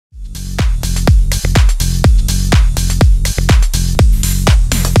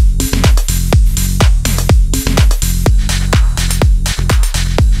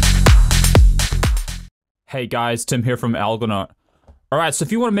Hey guys, Tim here from Algonaut. Alright, so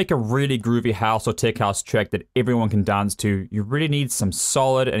if you want to make a really groovy house or tech house track that everyone can dance to, you really need some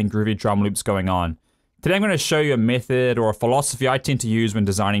solid and groovy drum loops going on. Today I'm going to show you a method or a philosophy I tend to use when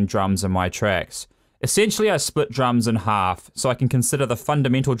designing drums in my tracks. Essentially, I split drums in half, so I can consider the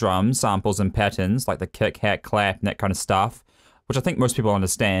fundamental drum samples and patterns, like the kick, hat, clap, and that kind of stuff, which I think most people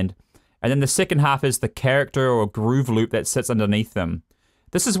understand. And then the second half is the character or groove loop that sits underneath them.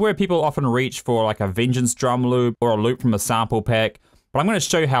 This is where people often reach for like a vengeance drum loop or a loop from a sample pack, but I'm going to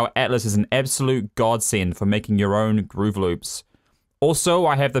show you how Atlas is an absolute godsend for making your own groove loops. Also,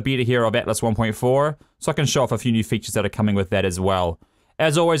 I have the beta here of Atlas 1.4, so I can show off a few new features that are coming with that as well.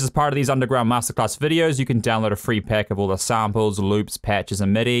 As always, as part of these underground masterclass videos, you can download a free pack of all the samples, loops, patches,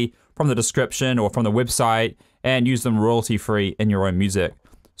 and MIDI from the description or from the website and use them royalty-free in your own music.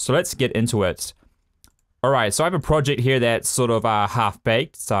 So let's get into it. Alright, so I have a project here that's sort of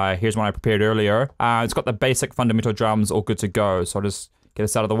half-baked. So here's one I prepared earlier. It's got the basic fundamental drums all good to go. So I'll just get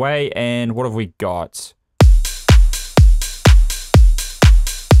this out of the way. And what have we got?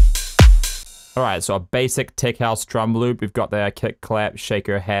 Alright, so a basic tech house drum loop. We've got the kick, clap,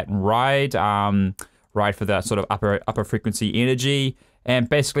 shaker, hat, and ride. Ride for the sort of upper frequency energy. And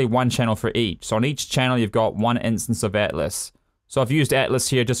basically one channel for each. So on each channel you've got one instance of Atlas. So I've used Atlas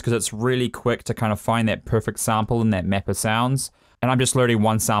here just because it's really quick to kind of find that perfect sample in that map of sounds. And I'm just loading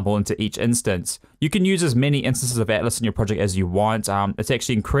one sample into each instance. You can use as many instances of Atlas in your project as you want. It's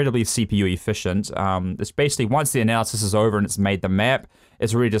actually incredibly CPU efficient. It's basically once the analysis is over and it's made the map,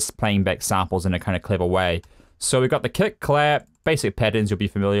 it's really just playing back samples in a kind of clever way. So we've got the kick, clap, basic patterns you'll be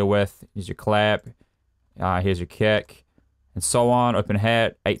familiar with. Here's your clap, here's your kick, and so on. Open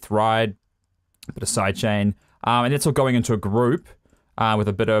hat, 8th ride, a bit of sidechain. And that's all going into a group with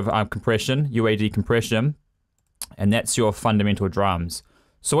a bit of compression, UAD compression, and that's your fundamental drums.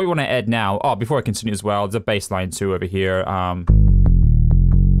 So what we want to add now, before I continue as well, there's a bass line too over here.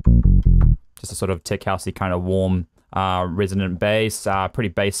 Just a sort of tech housey kind of warm resonant bass, pretty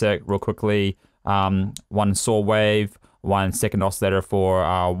basic, real quickly. One saw wave, 1 second oscillator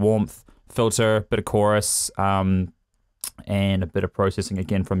for warmth, filter, bit of chorus, and a bit of processing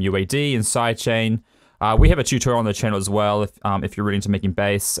again from UAD and sidechain. We have a tutorial on the channel as well. If you're really into making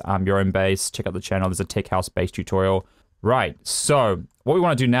bass, your own bass, check out the channel. There's a tech house bass tutorial. Right, so what we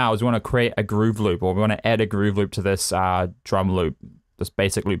want to do now is we want to create a groove loop, or we want to add a groove loop to this drum loop, this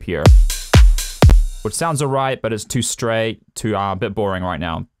basic loop here. Which sounds alright, but it's too straight, a bit boring right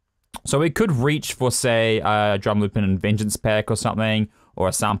now. So we could reach for, say, a drum loop in a vengeance pack or something, or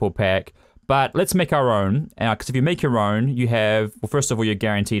a sample pack. But let's make our own, because if you make your own, you have, well, first of all, you're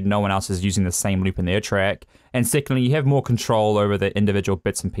guaranteed no one else is using the same loop in their track. And secondly, you have more control over the individual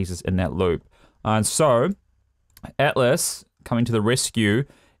bits and pieces in that loop. And so, Atlas, coming to the rescue,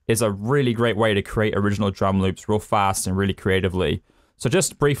 is a really great way to create original drum loops real fast and really creatively. So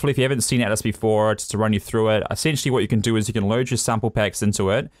just briefly, if you haven't seen Atlas before, just to run you through it, essentially what you can do is you can load your sample packs into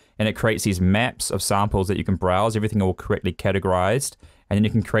it, and it creates these maps of samples that you can browse, everything all correctly categorized. And then you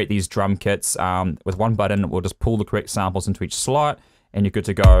can create these drum kits with one button. We'll just pull the correct samples into each slot, and you're good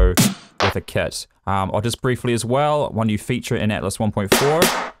to go with a kit. Or just briefly as well, one new feature in Atlas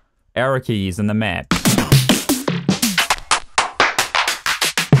 1.4, arrow keys in the map.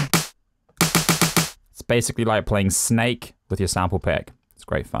 It's basically like playing Snake with your sample pack. It's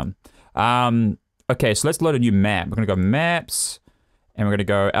great fun. Okay, so let's load a new map. We're gonna go maps. And we're going to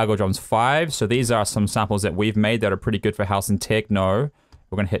go Algo Drums 5. So these are some samples that we've made that are pretty good for house and techno.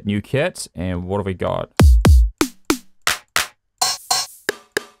 We're going to hit new kit. And what have we got?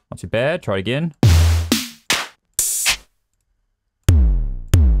 Not too bad. Try it again.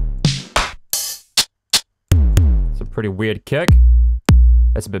 It's a pretty weird kick.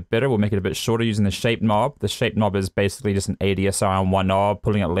 That's a bit better. We'll make it a bit shorter using the shape knob. The shape knob is basically just an ADSR on one knob.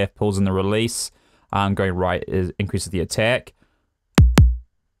 Pulling it left pulls in the release. Going right increases the attack.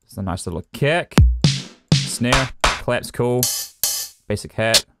 It's a nice little kick, snare, clap's cool, basic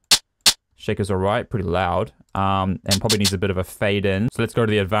hat, shaker's alright, pretty loud, and probably needs a bit of a fade in. So let's go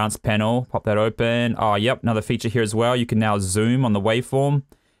to the advanced panel, pop that open. Oh, yep, another feature here as well. You can now zoom on the waveform,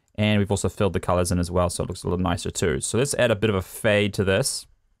 and we've also filled the colors in as well, so it looks a little nicer too. So let's add a bit of a fade to this.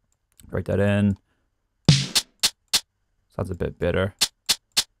 Break that in. Sounds a bit better.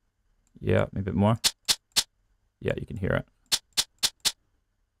 Yeah, maybe a bit more. Yeah, you can hear it.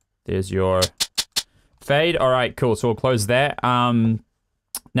 There's your fade. All right, cool. So we'll close that. Now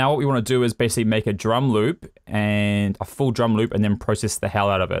what we want to do is basically make a drum loop, and a full drum loop, and then process the hell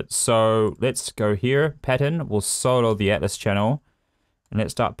out of it. So let's go here, pattern. We'll solo the Atlas channel, and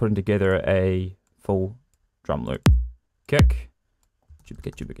let's start putting together a full drum loop. Kick,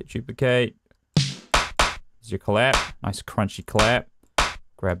 duplicate, duplicate, duplicate. There's your clap, nice crunchy clap.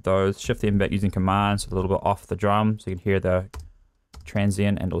 Grab those, shift them back using commands, a little bit off the drum so you can hear the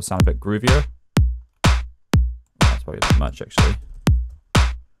transient and it'll sound a bit groovier. That's probably too much actually.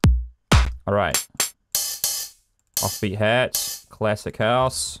 Alright. Offbeat hat, classic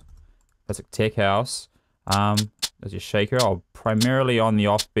house, classic tech house. There's your shaker. I'll primarily on the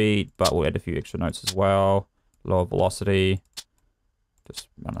offbeat, but we'll add a few extra notes as well. Lower velocity. Just,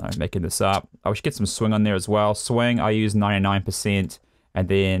 I don't know, making this up. I should get some swing on there as well. Swing, I use 99%, and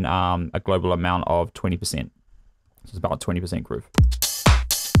then a global amount of 20%. So it's about 20% groove.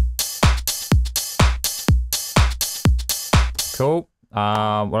 Cool.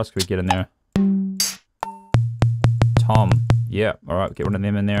 What else could we get in there? Tom. Yeah, alright, get one of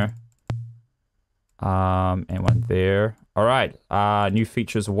them in there. And one there. Alright, new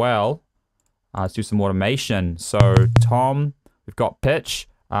feature as well. Let's do some automation. So, Tom, we've got pitch.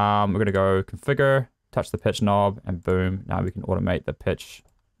 We're going to go configure, touch the pitch knob, and boom, now we can automate the pitch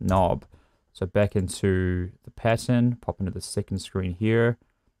knob. So back into the pattern, pop into the second screen here.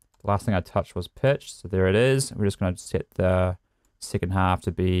 The last thing I touched was pitch, so there it is. We're just going to set the second half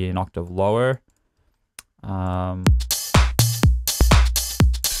to be an octave lower.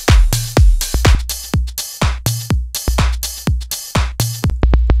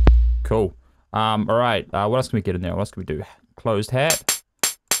 Cool. Alright, what else can we get in there? What else can we do? Closed hat.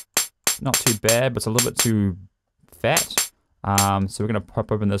 Not too bad, but it's a little bit too fat. So we're going to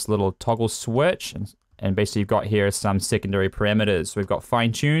pop open this little toggle switch, and basically you've got here some secondary parameters. So we've got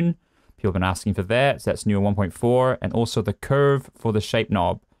fine tune. People have been asking for that. So that's new 1.4, and also the curve for the shape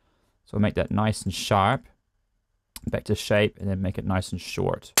knob. So we'll make that nice and sharp. Back to shape, and then make it nice and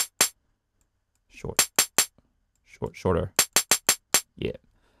short. Shorter. Yeah.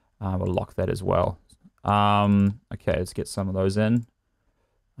 We'll lock that as well. Okay, let's get some of those in.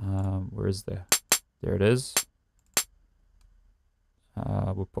 Where is there? There it is.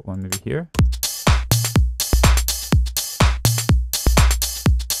 We'll put one maybe here.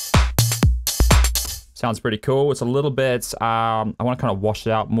 Sounds pretty cool. It's a little bit, I want to kind of wash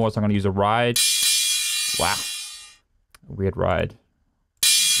it out more, so I'm going to use a ride. Wow. Weird ride.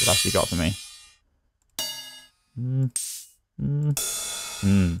 What else you got for me?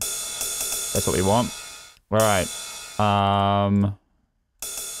 That's what we want. Alright.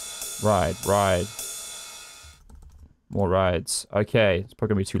 Ride. More rides. Okay, it's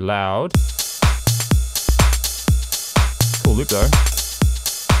probably gonna be too loud. Cool loop though.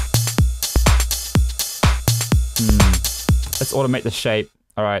 Let's automate the shape.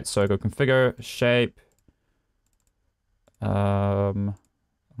 Alright, so go configure, shape. I'm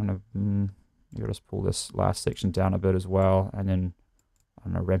gonna just pull this last section down a bit as well, and then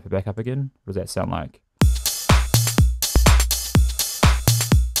I'm gonna ramp it back up again. What does that sound like?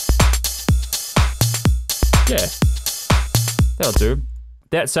 Yeah, that'll do.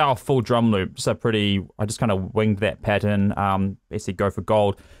 That's our full drum loop. So I just kind of winged that pattern, basically go for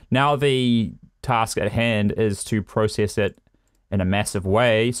gold. Now the task at hand is to process it in a massive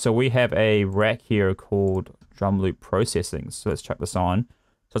way. So we have a rack here called drum loop processing. So let's chuck this on.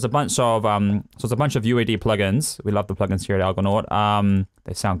 So it's a bunch of UAD plugins. We love the plugins here at Algonaut.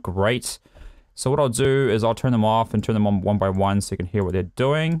 They sound great. So what I'll do is I'll turn them off and turn them on one by one so you can hear what they're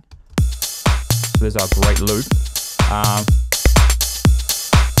doing. So there's our great loop.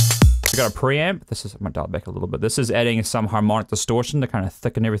 We got a preamp. I'm gonna dial it back a little bit. This is adding some harmonic distortion to kind of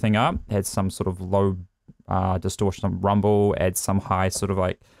thicken everything up. Add some sort of low distortion, some rumble. Add some high sort of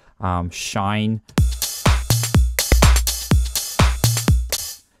like shine.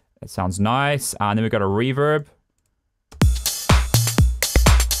 It sounds nice. And then we've got a reverb.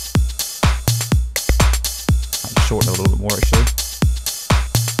 I'll shorten it a little bit more actually.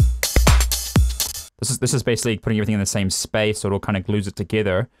 This is basically putting everything in the same space, so it'll kind of glues it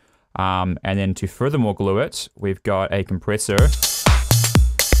together. And then to furthermore glue it, we've got a compressor. Kind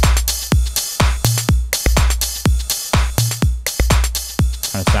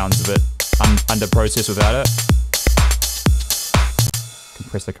of sounds a bit under processed without it.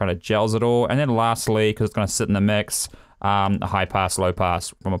 Compressor kind of gels it all. And then lastly, because it's going to sit in the mix, a high pass, low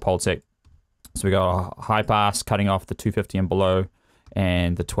pass from a Pultec. So we got a high pass cutting off the 250 and below,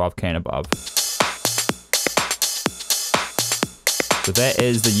 and the 12K and above. So that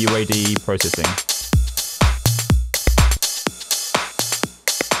is the UAD processing.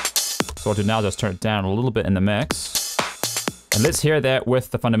 So what I'll do now is just turn it down a little bit in the mix. And let's hear that with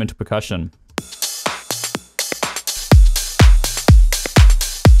the fundamental percussion.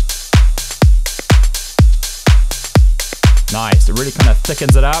 Nice, it really kind of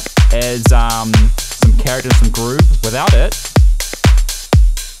thickens it up, adds some character and some groove. Without it,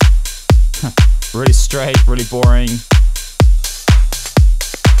 Really straight, really boring.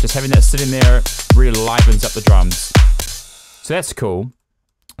 Just having that sitting there really livens up the drums. So that's cool.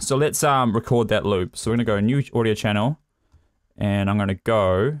 So let's record that loop. So we're gonna go new audio channel, and I'm gonna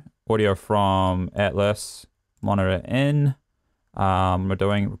go audio from Atlas, monitor in. We're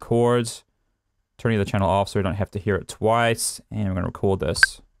doing records, turning the channel off so we don't have to hear it twice, and we're gonna record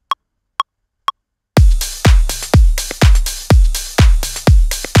this.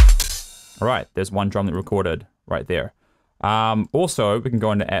 All right, there's one drum that recorded right there. Also, we can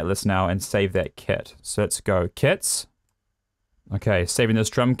go into Atlas now and save that kit. So let's go kits. Okay, saving this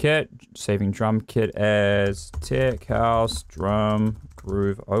drum kit. Saving drum kit as Tech House Drum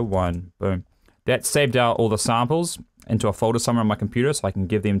Groove 01. Boom. That saved out all the samples into a folder somewhere on my computer so I can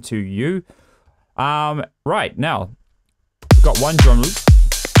give them to you. Right, now, we've got one drum loop.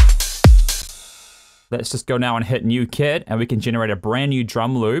 Let's just go now and hit new kit, and we can generate a brand new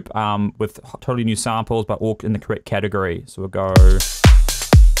drum loop with totally new samples, but all in the correct category. So we'll go.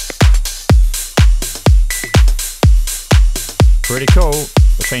 Pretty cool.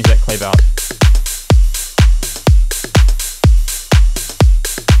 We'll change that clave out.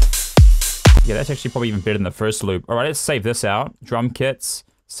 Yeah, that's actually probably even better than the first loop. All right, let's save this out. Drum kits,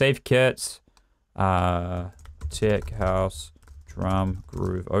 save kits, Tech House Drum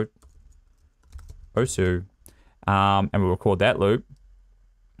Groove 02, and we'll record that loop.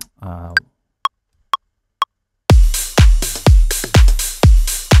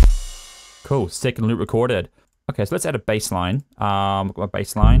 Cool, second loop recorded. Okay, so let's add a bass line. Got my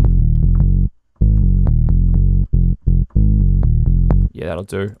bass line. Yeah, that'll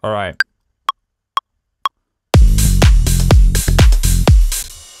do. All right.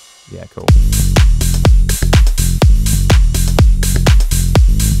 Yeah, cool.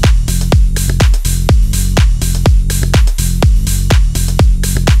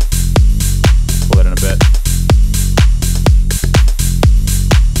 Pull that in a bit.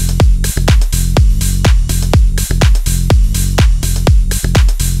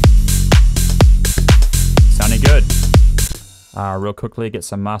 Sounding good. Real quickly, get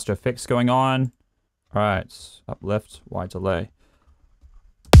some master effects going on. All right, uplift, wide delay.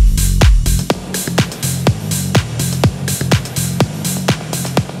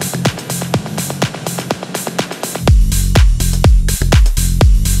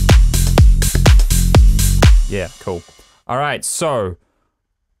 Yeah, cool. All right, so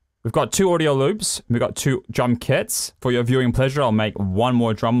we've got two audio loops. We've got two drum kits. For your viewing pleasure, I'll make one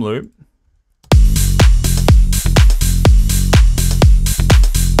more drum loop.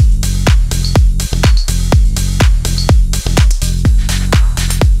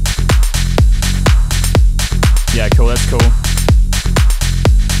 Yeah, cool, that's cool.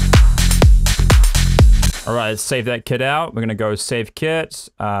 All right, let's save that kit out. We're gonna go save kit.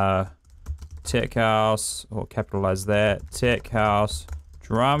 Tech House, or capitalize that, Tech House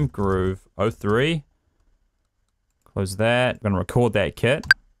Drum Groove 03. Close that. I'm going to record that kit.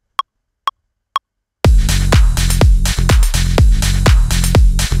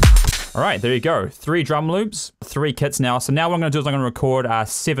 All right, there you go. 3 drum loops, 3 kits now. So now what I'm going to do is I'm going to record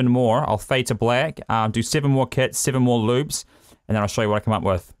 7 more. I'll fade to black, do 7 more kits, 7 more loops, and then I'll show you what I come up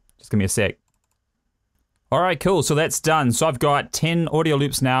with. Just give me a sec. All right, cool, so that's done. So I've got 10 audio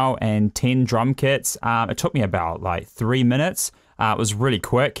loops now and 10 drum kits. It took me about like 3 minutes. It was really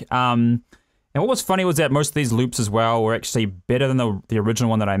quick. And what was funny was that most of these loops as well were actually better than the original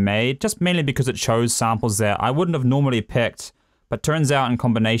one that I made, just mainly because it chose samples that I wouldn't have normally picked, but turns out in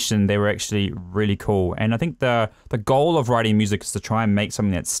combination, they were actually really cool. And I think the goal of writing music is to try and make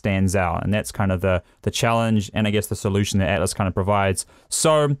something that stands out, and that's kind of the challenge and I guess the solution that Atlas kind of provides.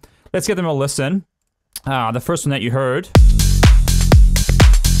 So let's give them a listen. The first one that you heard.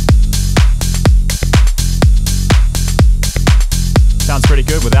 Sounds pretty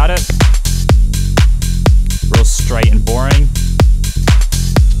good without it. Real straight and boring.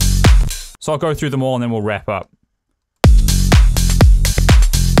 So I'll go through them all and then we'll wrap up.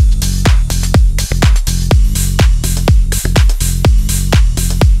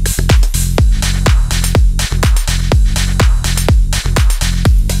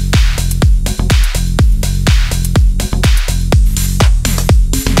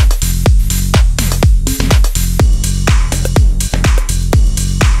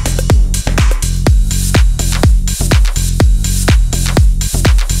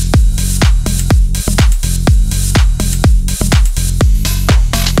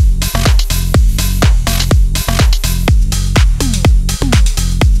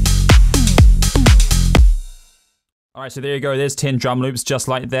 All right, so there you go. There's 10 drum loops just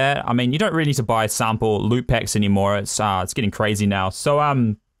like that. I mean, you don't really need to buy sample loop packs anymore. It's getting crazy now. So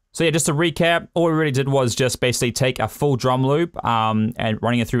So yeah, just to recap, all we really did was just basically take a full drum loop and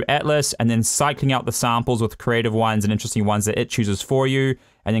running it through Atlas, and then cycling out the samples with creative ones and interesting ones that it chooses for you,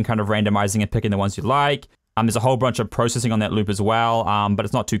 and then kind of randomizing and picking the ones you like. There's a whole bunch of processing on that loop as well, but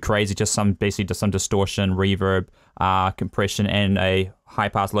it's not too crazy, just basically just some distortion, reverb, compression, and a high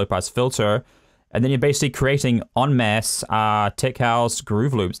pass, low pass filter. And then you're basically creating en masse tech house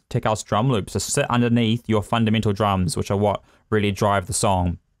groove loops, tech house drum loops to sit underneath your fundamental drums, which are what really drive the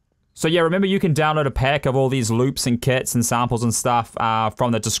song. So yeah, remember you can download a pack of all these loops and kits and samples and stuff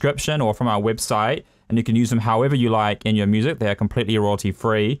from the description or from our website, and you can use them however you like in your music. They are completely royalty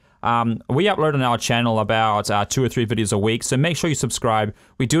free. We upload on our channel about 2 or 3 videos a week, so make sure you subscribe.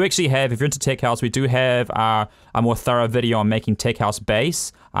 We do actually have, if you're into tech house, we do have a more thorough video on making tech house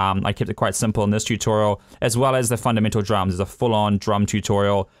bass. I kept it quite simple in this tutorial, as well as the fundamental drums. There's a full-on drum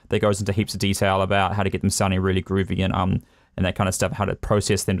tutorial that goes into heaps of detail about how to get them sounding really groovy and that kind of stuff, how to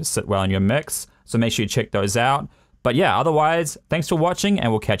process them to sit well in your mix. So make sure you check those out. But yeah, otherwise, thanks for watching,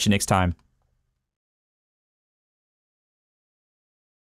 and we'll catch you next time.